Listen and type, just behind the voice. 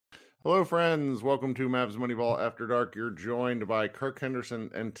Hello, friends. Welcome to Mavs Moneyball After Dark. You're joined by Kirk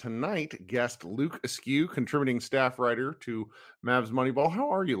Henderson and tonight guest Luke Askew, contributing staff writer to Mavs Moneyball.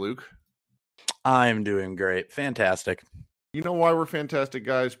 How are you, Luke? I'm doing great. Fantastic. You know why we're fantastic,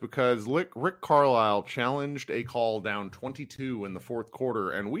 guys? Because Rick Carlisle challenged a call down 22 in the fourth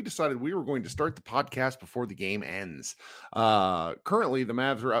quarter, and we decided we were going to start the podcast before the game ends. Currently, the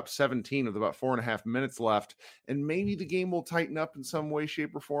Mavs are up 17 with about 4.5 minutes left, and maybe the game will tighten up in some way,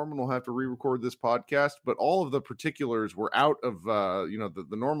 shape, or form, and we'll have to re-record this podcast. But all of the particulars were out of, the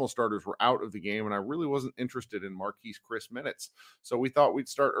normal starters were out of the game, and I really wasn't interested in Marquise Chris minutes, so we thought we'd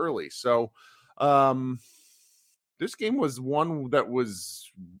start early. So, this game was one that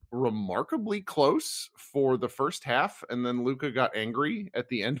was remarkably close for the first half, and then Luka got angry at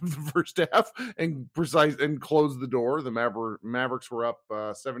the end of the first half and closed the door. The Mavericks were up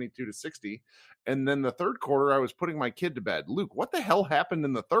 72-60, and then the third quarter, I was putting my kid to bed. Luke, what the hell happened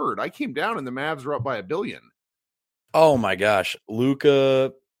in the third? I came down, and the Mavs were up by 1 billion. Oh my gosh,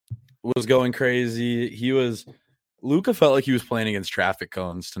 Luka was going crazy. Luka felt like he was playing against traffic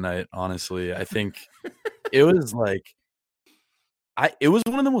cones tonight. Honestly, I think it was it was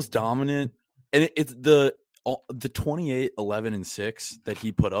one of the most dominant, and it's the 28, 11, and 6 that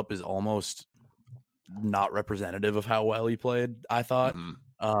he put up is almost not representative of how well he played. I thought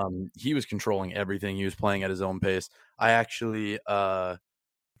he was controlling everything. He was playing at his own pace. I actually, I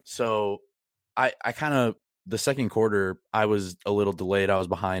kind of. The second quarter, I was a little delayed. I was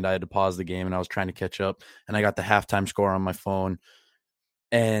behind. I had to pause the game, and I was trying to catch up. And I got the halftime score on my phone.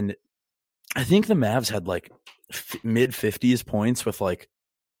 And I think the Mavs had mid-50s points with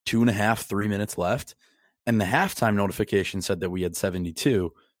 2.5, 3 minutes left. And the halftime notification said that we had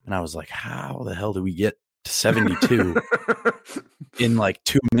 72. And I was like, how the hell do we get to 72 in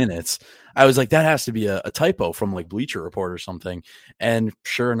 2 minutes? I was like, that has to be a typo from Bleacher Report or something. And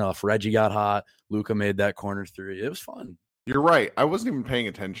sure enough, Reggie got hot. Luka made that corner three. It was fun. You're right. I wasn't even paying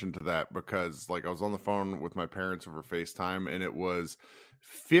attention to that because I was on the phone with my parents over FaceTime, and it was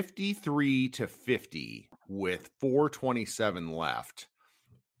 53-50 with 4:27 left.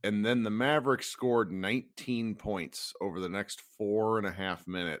 And then the Mavericks scored 19 points over the next 4.5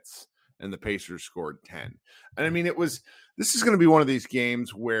 minutes, and the Pacers scored 10. And I mean, this is going to be one of these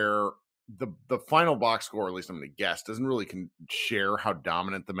games where the final box score, at least I'm going to guess, doesn't really share how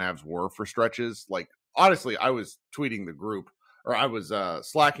dominant the Mavs were for stretches. Honestly, I was tweeting the group, or I was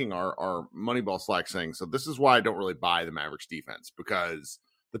slacking our Moneyball Slack saying, so this is why I don't really buy the Mavericks defense, because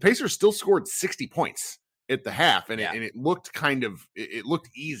the Pacers still scored 60 points at the half, and it looked it looked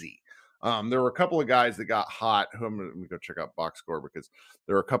easy. There were a couple of guys that got hot. Let me go check out box score, because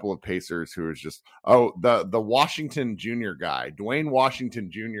there were a couple of Pacers who was just the Washington Jr. guy, Dwayne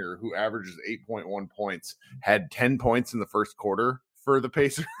Washington Jr., who averages 8.1 points, had 10 points in the first quarter for the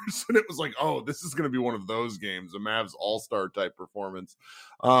Pacers, and it was like, oh, this is going to be one of those games, a Mavs all-star type performance.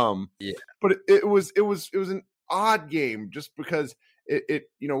 But it was an odd game just because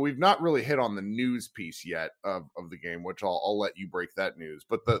we've not really hit on the news piece yet of the game, which I'll let you break that news.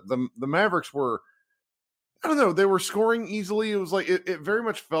 But the Mavericks were, I don't know, they were scoring easily. It was it very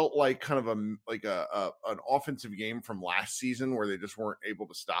much felt like kind of an offensive game from last season where they just weren't able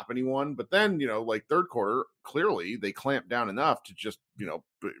to stop anyone. But then, third quarter, clearly they clamped down enough to just,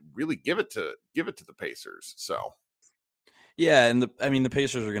 really give it to the Pacers. So yeah, and the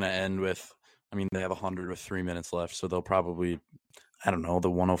Pacers are going to end with, they have 100 with 3 minutes left, so they'll probably, I don't know, the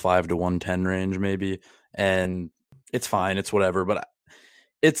 105 to 110 range maybe, and it's fine, it's whatever. But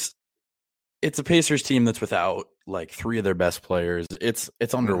it's a Pacers team that's without 3 of their best players. It's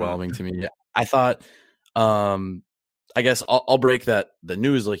underwhelming to me. I thought, I guess I'll break the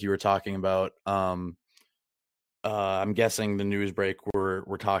news like you were talking about. I'm guessing the news break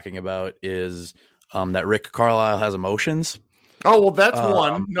we're talking about is that Rick Carlisle has emotions. Oh, well, that's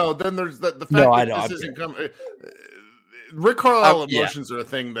one. No, then there's the fact that this isn't coming. Rick Carlisle emotions are a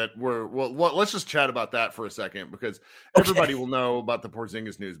thing that let's just chat about that for a second, because everybody will know about the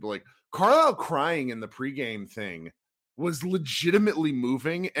Porzingis news, but Carlisle crying in the pregame thing was legitimately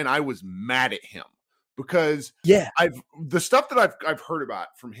moving, and I was mad at him because the stuff that I've heard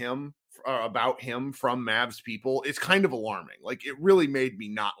about from him from Mavs people, it's kind of alarming. It really made me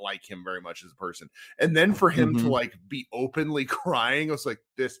not like him very much as a person. And then for him to be openly crying, I was like,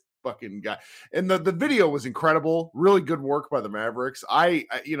 this fucking guy. And the video was incredible. Really good work by the Mavericks.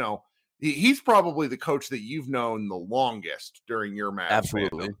 He's probably the coach that you've known the longest during your Mavs.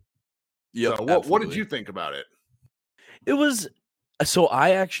 Absolutely. Yep, so what did you think about it? It was, so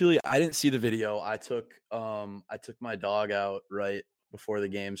I didn't see the video. I took my dog out right before the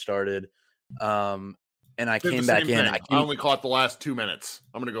game started. And and I Did the came back same in. thing. I only caught the last 2 minutes.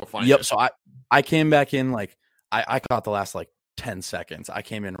 I'm gonna go find Yep. it. So I came back in like I caught the last like 10 seconds. I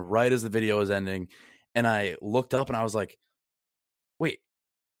came in right as the video was ending, and I looked up and I was like, wait,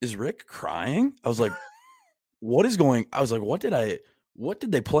 is Rick crying? I was like, what is going? I was like, what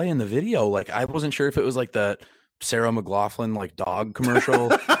did they play in the video? Like, I wasn't sure if it was like the Sarah McLaughlin like dog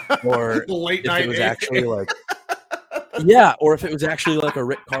commercial or The late if night it was actually like, yeah, or if it was actually like a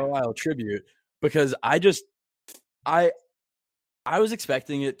Rick Carlisle tribute, because I was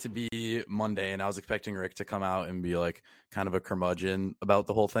expecting it to be Monday, and I was expecting Rick to come out and be like kind of a curmudgeon about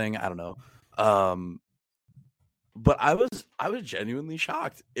the whole thing. I don't know. But I was genuinely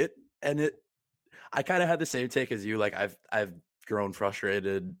shocked. I kind of had the same take as you. Like I've grown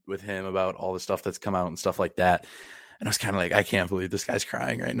frustrated with him about all the stuff that's come out and stuff like that. And I was kind of like, I can't believe this guy's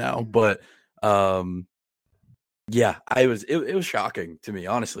crying right now. But yeah, it was shocking to me,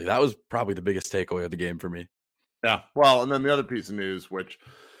 honestly. That was probably the biggest takeaway of the game for me. Yeah. Well, and then the other piece of news, which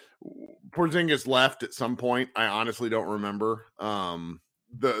Porzingis left at some point, I honestly don't remember.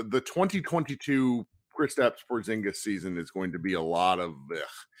 The 2022 Kristaps Porzingis season is going to be a lot of ugh.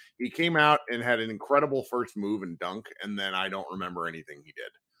 He came out and had an incredible first move and dunk, and then I don't remember anything he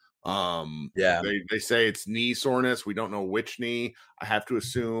did. Yeah. They say it's knee soreness. We don't know which knee. I have to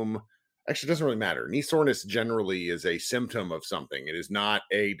assume. Actually, it doesn't really matter. Knee soreness generally is a symptom of something. It is not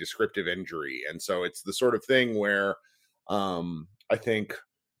a descriptive injury. And so it's the sort of thing where I think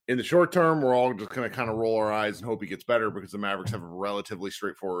in the short term, we're all just going to kind of roll our eyes and hope he gets better because the Mavericks have a relatively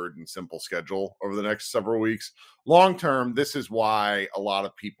straightforward and simple schedule over the next several weeks. Long term, this is why a lot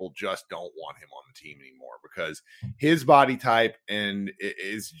of people just don't want him on the team anymore, because his body type and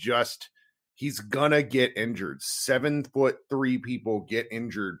is just – he's gonna get injured. 7'3" people get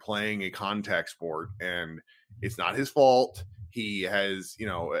injured playing a contact sport, and it's not his fault. He has,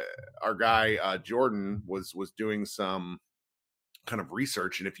 our guy Jordan was doing some kind of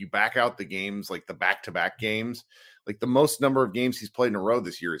research, and if you back out the games, like the back-to-back games, like the most number of games he's played in a row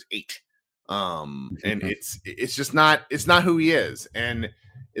this year is 8. And it's just not, it's not who he is, and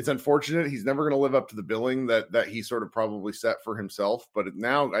it's unfortunate. He's never going to live up to the billing that he sort of probably set for himself. But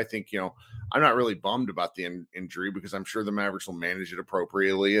now I think, I'm not really bummed about the injury, because I'm sure the Mavericks will manage it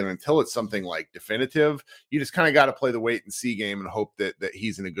appropriately. And until it's something like definitive, you just kind of got to play the wait and see game and hope that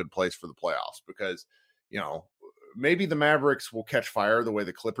he's in a good place for the playoffs, because, maybe the Mavericks will catch fire the way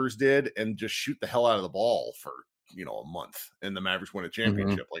the Clippers did and just shoot the hell out of the ball for, a month, and the Mavericks win a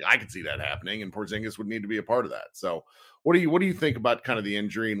championship. Like, I could see that happening, and Porzingis would need to be a part of that. So what do you think about kind of the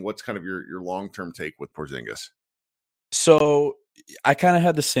injury, and what's kind of your long-term take with Porzingis? So I kind of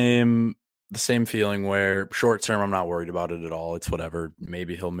had the same feeling where short term, I'm not worried about it at all. It's whatever.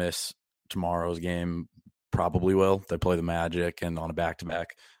 Maybe he'll miss tomorrow's game. Probably will. They play the Magic and on a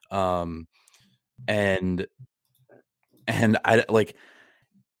back-to-back. And I like,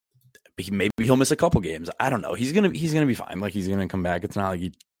 maybe he'll miss a couple games. I don't know. He's gonna be fine. Like, he's gonna come back. It's not like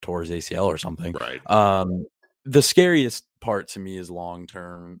he tore his ACL or something. Right. The scariest part to me is long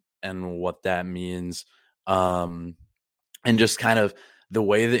term and what that means. And just kind of the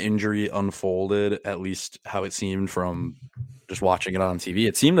way the injury unfolded, at least how it seemed from just watching it on TV.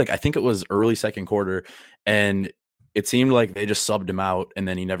 It seemed like, I think it was early second quarter, and it seemed like they just subbed him out, and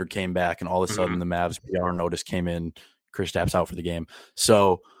then he never came back. And all of a sudden, the Mavs PR notice came in, Kristaps out for the game.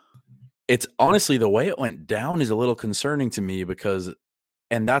 So it's honestly, the way it went down is a little concerning to me, because,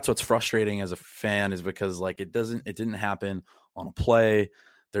 and that's what's frustrating as a fan, is because like it didn't happen on a play.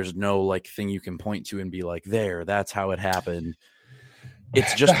 There's no like thing you can point to and be like, that's how it happened.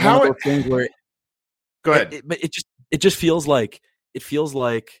 It's just one of those things where go ahead. But it just feels like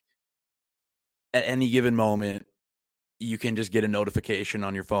at any given moment you can just get a notification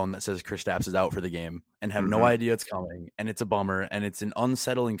on your phone that says Kristaps is out for the game and have no idea it's coming, and it's a bummer, and it's an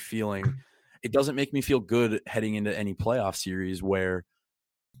unsettling feeling. It doesn't make me feel good heading into any playoff series where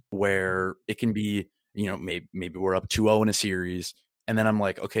it can be, maybe we're up 2-0 in a series, and then I'm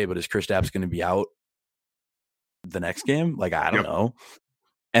like, okay, but is Kristaps going to be out the next game? Like, I don't know.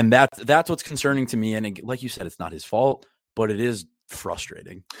 And that's what's concerning to me. And like you said, it's not his fault, but it is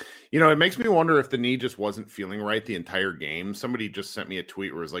frustrating. It makes me wonder if the knee just wasn't feeling right the entire game. Somebody just sent me a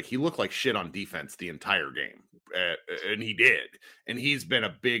tweet where it was like, he looked like shit on defense the entire game. And he did. And he's been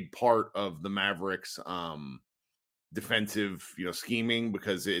a big part of the Mavericks defensive, scheming,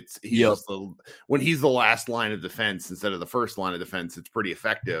 because when he's the last line of defense instead of the first line of defense, it's pretty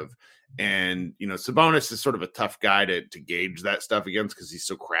effective. And Sabonis is sort of a tough guy to gauge that stuff against, because he's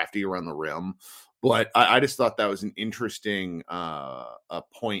so crafty around the rim. But I just thought that was an interesting a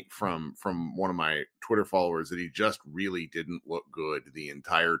point from one of my Twitter followers that he just really didn't look good the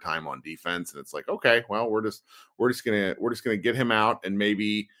entire time on defense. And it's like, okay, well, we're just gonna get him out and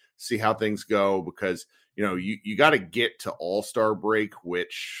maybe see how things go, because you got to get to All-Star break,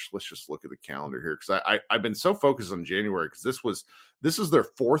 which let's just look at the calendar here, because I've been so focused on January, because this is their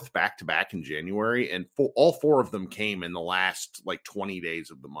fourth back-to-back in January, and all four of them came in the last like 20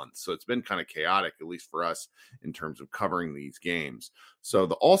 days of the month. So it's been kind of chaotic, at least for us, in terms of covering these games. So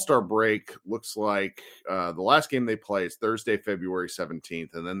the All-Star break looks like the last game they play is Thursday, February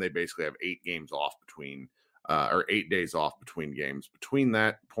 17th, and then they basically have 8 games off between or 8 days off between games. Between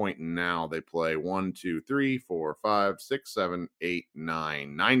that point and now, they play 1, 2, 3, 4, 5, 6, 7, 8,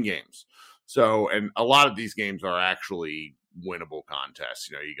 9 games. So, and a lot of these games are actually winnable contests.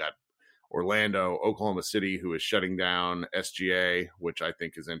 You got Orlando, Oklahoma City, who is shutting down SGA, which I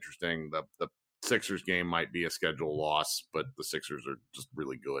think is interesting. The Sixers game might be a schedule loss, but the Sixers are just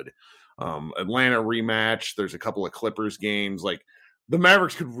really good. Atlanta rematch. There's a couple of Clippers games. Like, the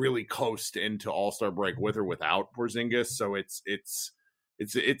Mavericks could really coast into All-Star break with or without Porzingis. So it's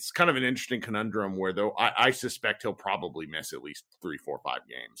kind of an interesting conundrum where, though, I suspect he'll probably miss at least 3, 4, 5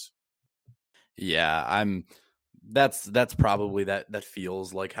 games. Yeah, that's probably that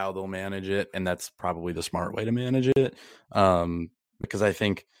feels like how they'll manage it, and that's probably the smart way to manage it. Because I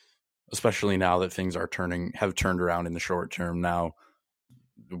think, especially now that things have turned around in the short term, now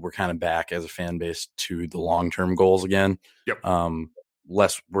we're kind of back as a fan base to the long-term goals again. Yep.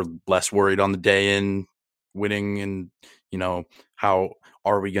 We're less worried on the day in winning, and how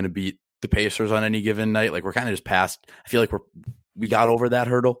are we going to beat the Pacers on any given night? Like, we're kind of just past. I feel like we got over that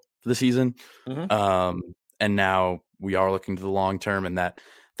hurdle for the season. Mm-hmm. And now we are looking to the long term, and that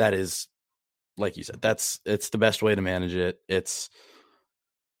is, like you said, it's the best way to manage it. It's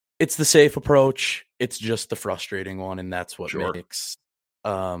the safe approach. It's just the frustrating one, and that's what makes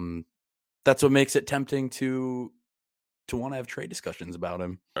it tempting to want to have trade discussions about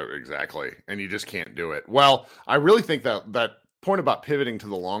him. Oh, exactly. And you just can't do it. Well, I really think that point about pivoting to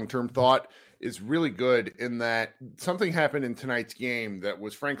the long-term thought is really good, in that something happened in tonight's game that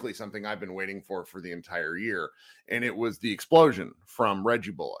was frankly something I've been waiting for the entire year. And it was the explosion from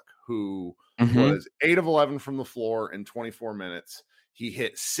Reggie Bullock, who was 8 of 11 from the floor in 24 minutes. He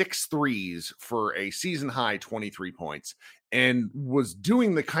hit 6 threes for a season high 23 points, and was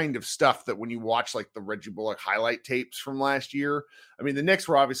doing the kind of stuff that when you watch like the Reggie Bullock highlight tapes from last year, I mean, the Knicks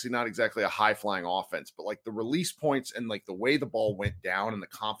were obviously not exactly a high flying offense, but like the release points and like the way the ball went down and the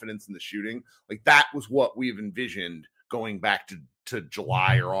confidence in the shooting, like that was what we've envisioned going back to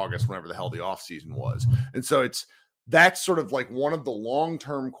July or August, whenever the hell the offseason was. And so that's sort of like one of the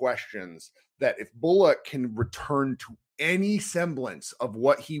long-term questions, that if Bullock can return to any semblance of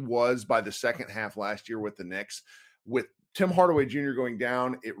what he was by the second half last year with the Knicks, with Tim Hardaway Jr. going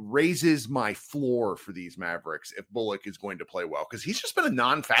down, it raises my floor for these Mavericks if Bullock is going to play well, because he's just been a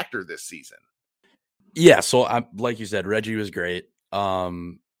non-factor this season. Yeah, so like you said, Reggie was great.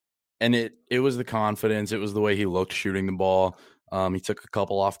 And it was the confidence. It was the way he looked shooting the ball. He took a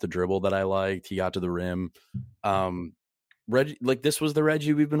couple off the dribble that I liked. He got to the rim. Reggie, like, this was the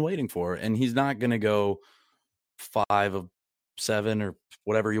Reggie we've been waiting for, and he's not going to go 5 of 7 or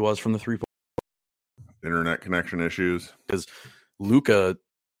whatever he was from the 3-point. Internet connection issues. Because Luka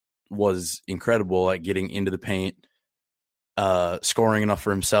was incredible at getting into the paint, scoring enough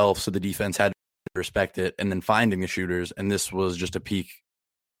for himself so the defense had to respect it, and then finding the shooters. And this was just a peek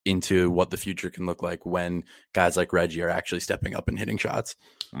into what the future can look like when guys like Reggie are actually stepping up and hitting shots.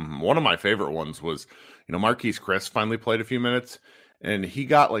 One of my favorite ones was, Marquise Chris finally played a few minutes, and he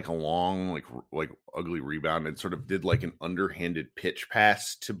got like a long, like ugly rebound and sort of did like an underhanded pitch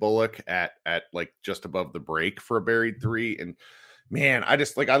pass to Bullock at like just above the break for a buried 3. And man, I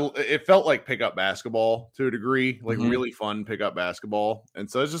just it felt like pickup basketball to a degree, like really fun pickup basketball. And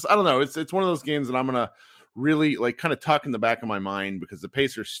so it's just, I don't know, it's one of those games that I'm going to really like kind of tuck in the back of my mind, because the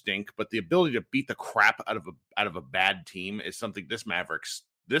Pacers stink, but the ability to beat the crap out of a bad team is something this Mavericks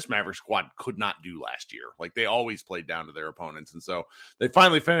squad could not do last year. Like, they always played down to their opponents. And so they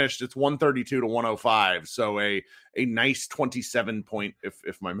finally finished. It's 132-105. So a nice 27 point,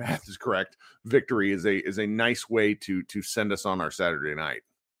 if my math is correct, victory is a nice way to send us on our Saturday night.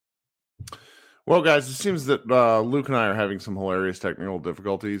 Well, guys, it seems that Luke and I are having some hilarious technical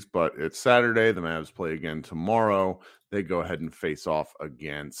difficulties, but it's Saturday. The Mavs play again tomorrow. They go ahead and face off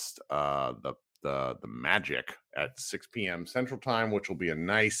against the Magic at 6 p.m. Central Time, which will be a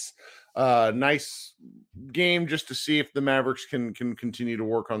nice game just to see if the Mavericks can continue to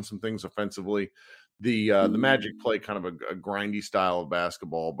work on some things offensively. The Magic play kind of a grindy style of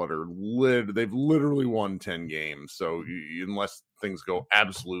basketball, but they've literally won 10 games. So unless things go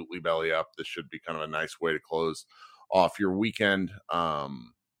absolutely belly up, this should be kind of a nice way to close off your weekend.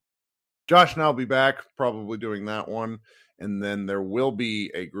 Josh and I'll be back probably doing that one. And then there will be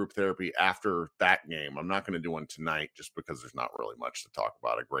a group therapy after that game. I'm not going to do one tonight just because there's not really much to talk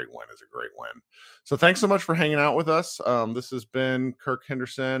about. A great win is a great win. So thanks so much for hanging out with us. This has been Kirk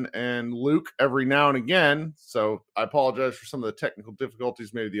Henderson and Luke every now and again. So I apologize for some of the technical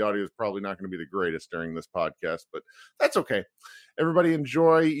difficulties. Maybe the audio is probably not going to be the greatest during this podcast, but that's okay. Everybody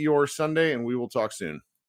enjoy your Sunday, and we will talk soon.